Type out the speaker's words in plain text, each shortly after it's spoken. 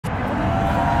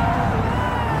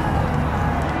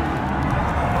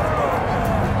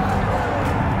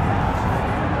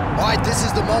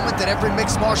moment that every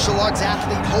mixed martial arts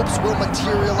athlete hopes will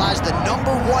materialize. The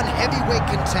 #1 heavyweight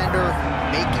contender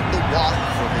making the walk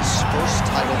for his first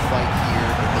title fight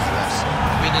here in the UFC.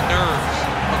 I mean, the nerves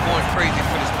are going crazy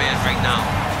for this man right now.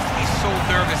 He's so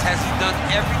nervous. Has he done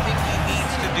everything he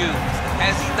needs to do?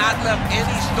 Has he not left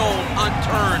any stone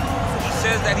unturned? He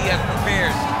says that he has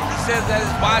prepared. He says that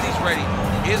his body's ready.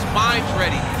 His mind's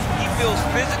ready. He feels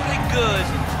physically good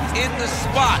in the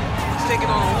spot. He's taking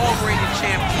on a long-reigning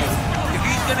champion. If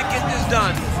he's going to get this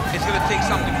done, it's going to take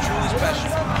something truly special.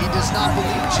 He does not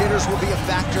believe jitters will be a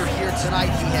factor here tonight.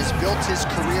 He has built his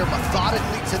career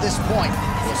methodically to this point.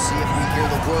 We'll see if we hear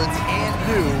the words "and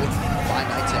new" by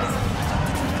night's end.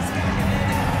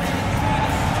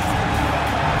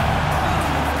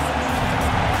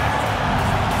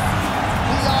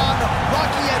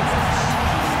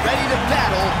 Ready to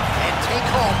battle and take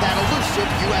home that elusive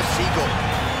UFC gold.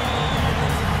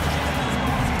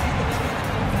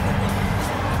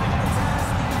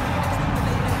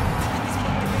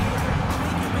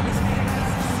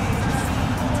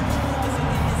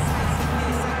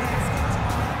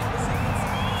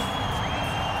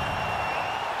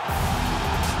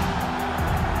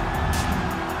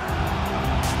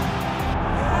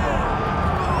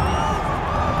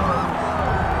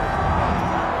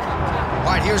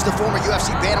 Here's the former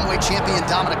UFC bantamweight champion,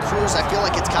 Dominick Cruz. I feel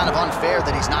like it's kind of unfair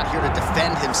that he's not here to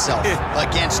defend himself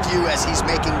against you as he's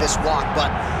making this walk, but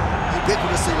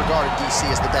ubiquitously regarded DC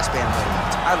as the best bantamweight of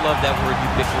all time. I love that word,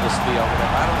 ubiquitously, or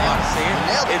whatever. I don't know how to say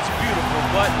it. It's beautiful,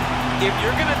 but if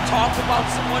you're going to talk about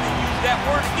someone and use that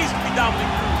word, it needs to be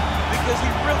Dominick Cruz, because he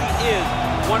really is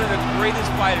one of the greatest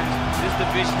fighters this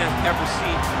division has ever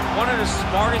seen. One of the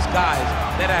smartest guys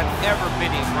that have ever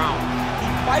been around.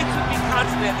 Fights with me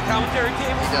constantly at the commentary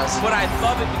table, but I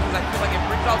love it because I feel like it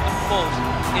brings out the most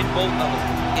in both of us.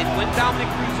 And when Dominick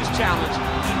Cruz is challenged,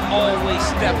 he always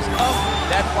steps up.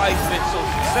 That's why he's been so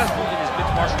successful in his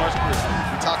mixed martial arts career.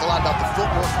 We talk a lot about the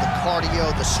footwork, the cardio,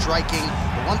 the striking.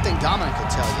 But one thing Dominick will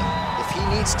tell you, if he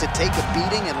needs to take a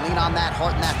beating and lean on that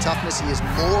heart and that toughness, he is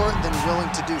more than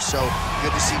willing to do so. Good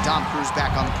to see Dom Cruz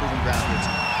back on the proving ground here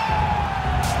tonight.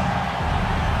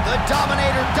 The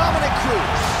Dominator, Dominick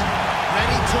Cruz,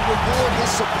 ready to reward his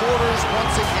supporters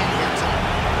once again here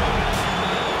tonight.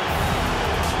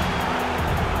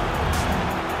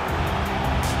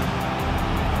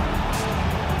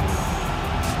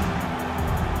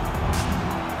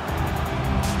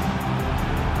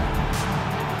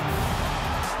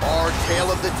 Our tale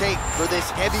of the tape for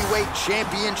this heavyweight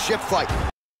championship fight.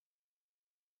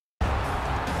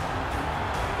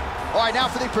 All right, now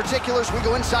for the particulars, we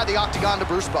go inside the octagon to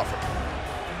Bruce Buffer.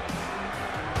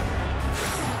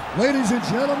 Ladies and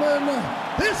gentlemen,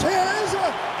 this is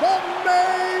the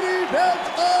main event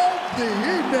of the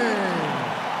evening.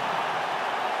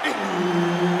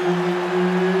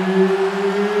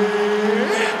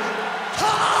 It's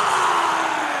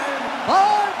time!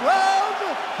 5 rounds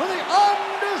for the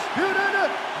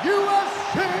undisputed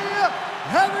UFC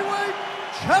Heavyweight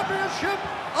Championship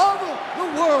of the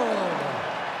world.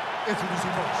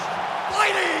 Introducing first,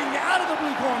 fighting out of the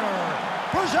blue corner,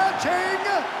 presenting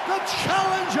the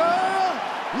challenger,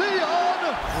 Leon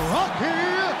Rocky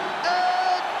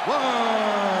Edwards.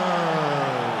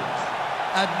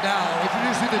 And now,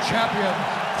 introducing the champion,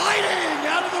 fighting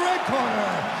out of the red corner,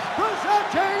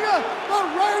 presenting the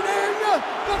reigning,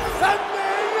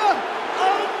 defending,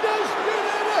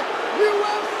 undisputed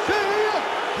UFC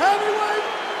heavyweight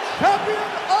champion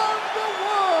of the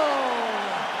world,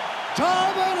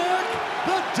 Dominick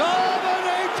the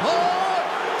Dominator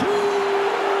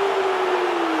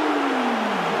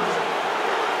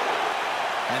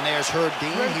And there's Herb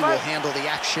Dean. He will handle the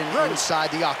action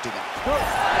inside the octagon. All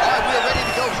right, we are ready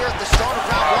to go here at the start of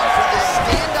round 1 for this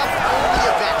stand-up only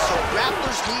event. So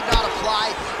grapplers need not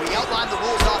apply. We outlined the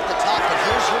rules off the top, but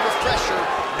here's your refresher.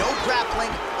 No grappling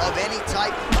of any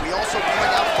type. We also point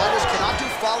out fighters cannot do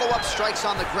follow-up strikes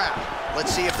on the ground.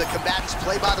 Let's see if the combatants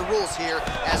play by the rules here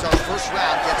as our first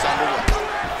round gets underway.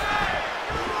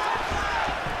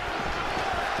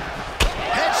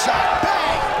 Headshot, bang!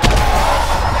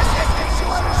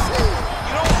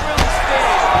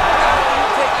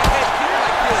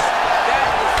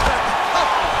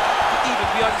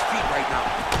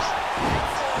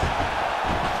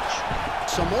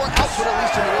 Some more output, at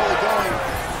least in the early going.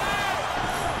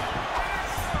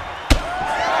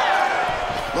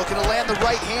 Looking to land the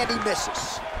right hand, he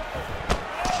misses.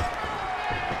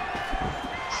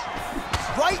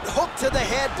 Right hook to the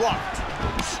head, blocked.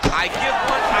 I give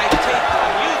one, I take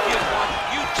one. You give one,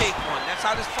 you take one. That's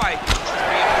how this fight is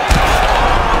being played.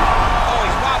 Oh,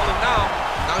 he's wobbling now.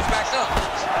 Now he's backed up.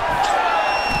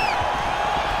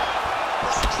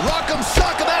 Rock'em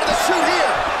sock'em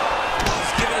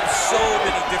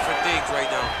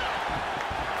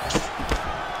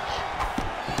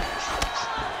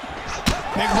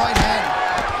Big right hand.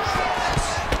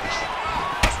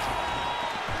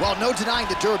 Well, no denying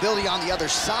the durability on the other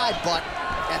side, but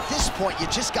at this point, you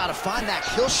just got to find that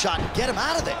kill shot and get him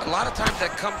out of there. A lot of times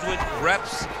that comes with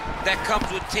reps, that comes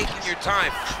with taking your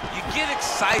time. You get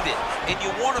excited, and you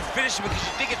want to finish it because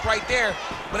you think it's right there,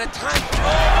 but at times,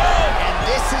 And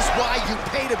this is why you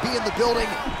pay to be in the building.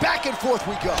 Back and forth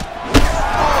we go.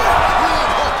 Clean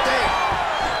hook there.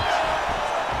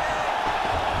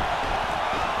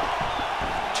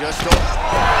 Just over.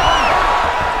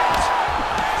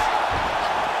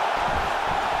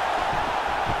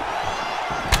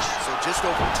 Just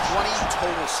over 20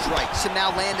 total strikes, and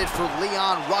now landed for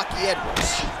Leon Rocky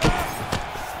Edwards.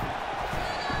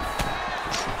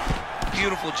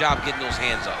 beautiful job getting those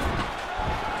hands up.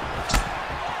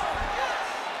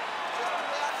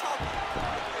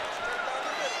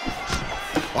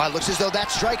 Well, it looks as though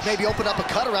that strike maybe opened up a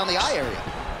cut around the eye area.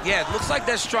 Yeah, it looks like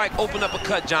that strike opened up a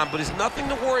cut, John, but it's nothing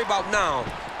to worry about now,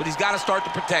 but he's got to start to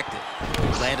protect it.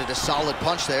 Landed a solid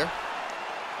punch there.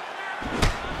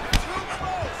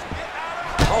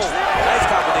 Oh, nice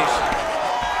combination.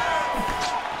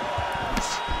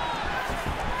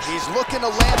 He's looking to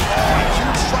land. Oh,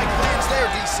 huge strike lands there,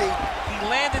 DC. He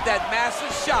landed that massive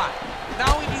shot.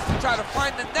 Now he needs to try to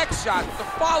find the next shot, the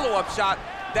follow-up shot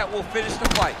that will finish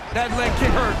the fight. That leg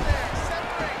kick hurt.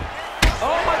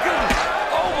 Oh, my goodness.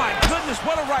 Oh, my goodness,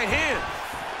 what a right hand.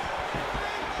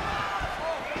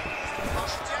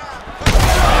 He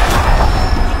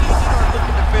needs to start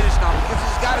looking to finish now because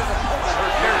he's got his opponent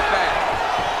hurt very bad.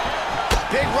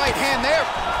 Big right hand there.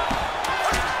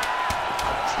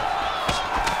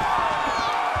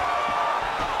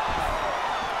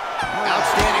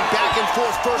 Outstanding back and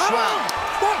forth first round.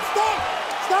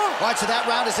 All right, so that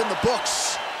round is in the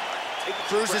books.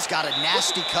 Cruz has got a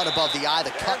nasty cut above the eye.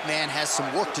 The cut man has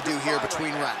some work to do here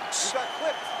between rounds. You got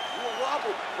clipped. You were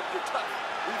wobbled, but you're tough.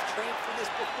 We've trained for this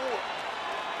before.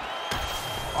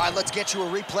 All right, let's get you a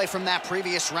replay from that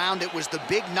previous round. It was the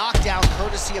big knockdown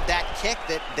courtesy of that kick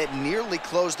that nearly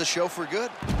closed the show for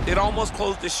good. It almost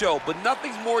closed the show, but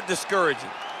nothing's more discouraging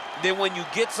than when you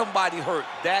get somebody hurt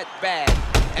that bad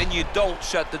and you don't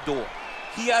shut the door.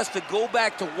 He has to go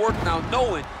back to work now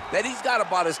knowing that he's got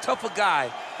about as tough a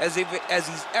guy as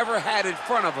he's ever had in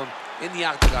front of him in the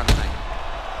octagon tonight.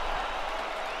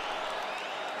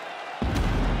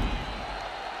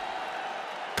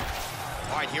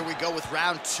 All right, here we go with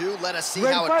round two. Let us see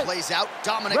how it plays out.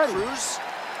 Dominick Cruz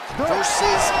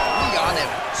versus Leon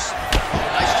Edwards.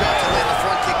 Nice job to land the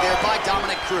front kick there by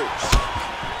Dominick Cruz.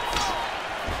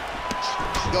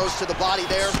 Goes to the body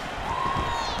there.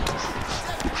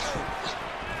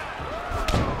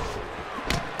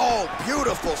 Oh,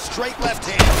 beautiful straight left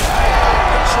hand.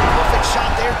 Picture perfect shot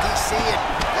there, DC, and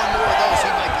one more of those he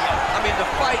might be out. I mean, the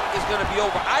fight is going to be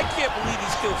over. I can't believe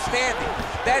he's still standing.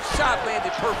 That shot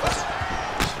landed perfect.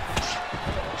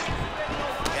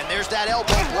 And there's that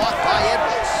elbow blocked by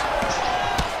Edwards.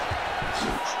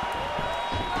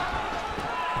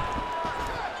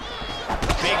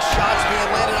 Big shots being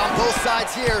landed on both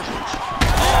sides here.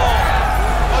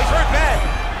 Oh, he's hurt bad.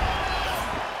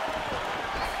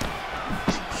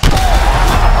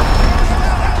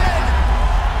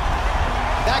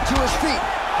 Back to his feet.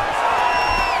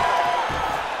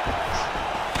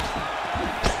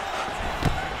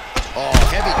 Oh,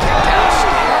 heavy kick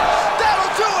downstairs.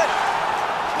 That'll do it!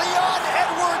 Leon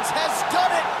Edwards has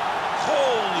done it!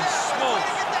 Holy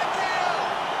smokes.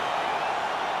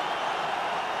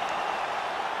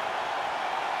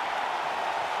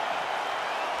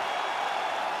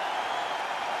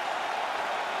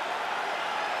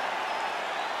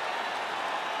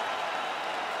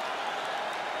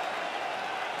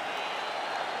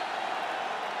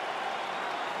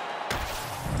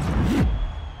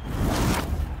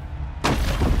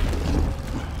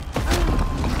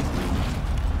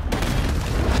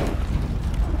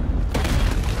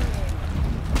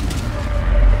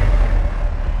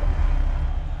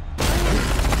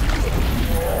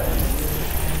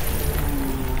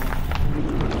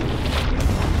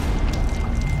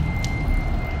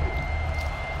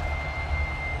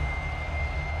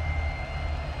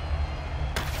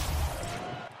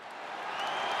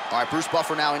 All right, Bruce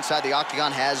Buffer now inside the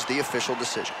octagon has the official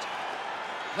decision.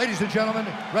 Ladies and gentlemen,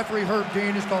 referee Herb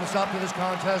Dean is going to stop to this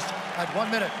contest at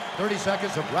 1 minute, 30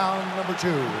 seconds of round number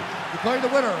 2. Declaring the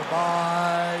winner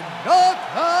by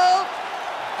knockout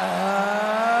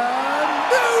and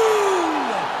new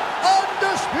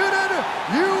undisputed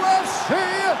UFC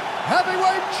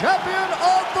heavyweight champion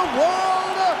of the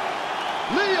world,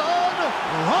 Leon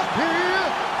Rocky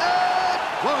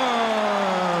Edwards.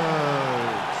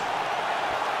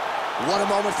 What a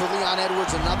moment for Leon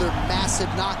Edwards, another massive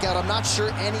knockout. I'm not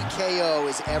sure any KO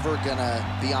is ever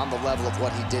gonna be on the level of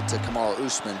what he did to Kamaru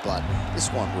Usman, but this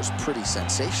one was pretty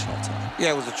sensational tonight.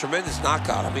 Yeah, it was a tremendous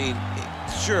knockout. I mean,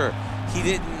 sure, he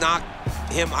didn't knock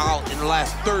him out in the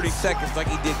last 30 seconds like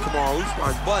he did Kamaru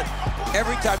Usman, but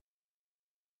every time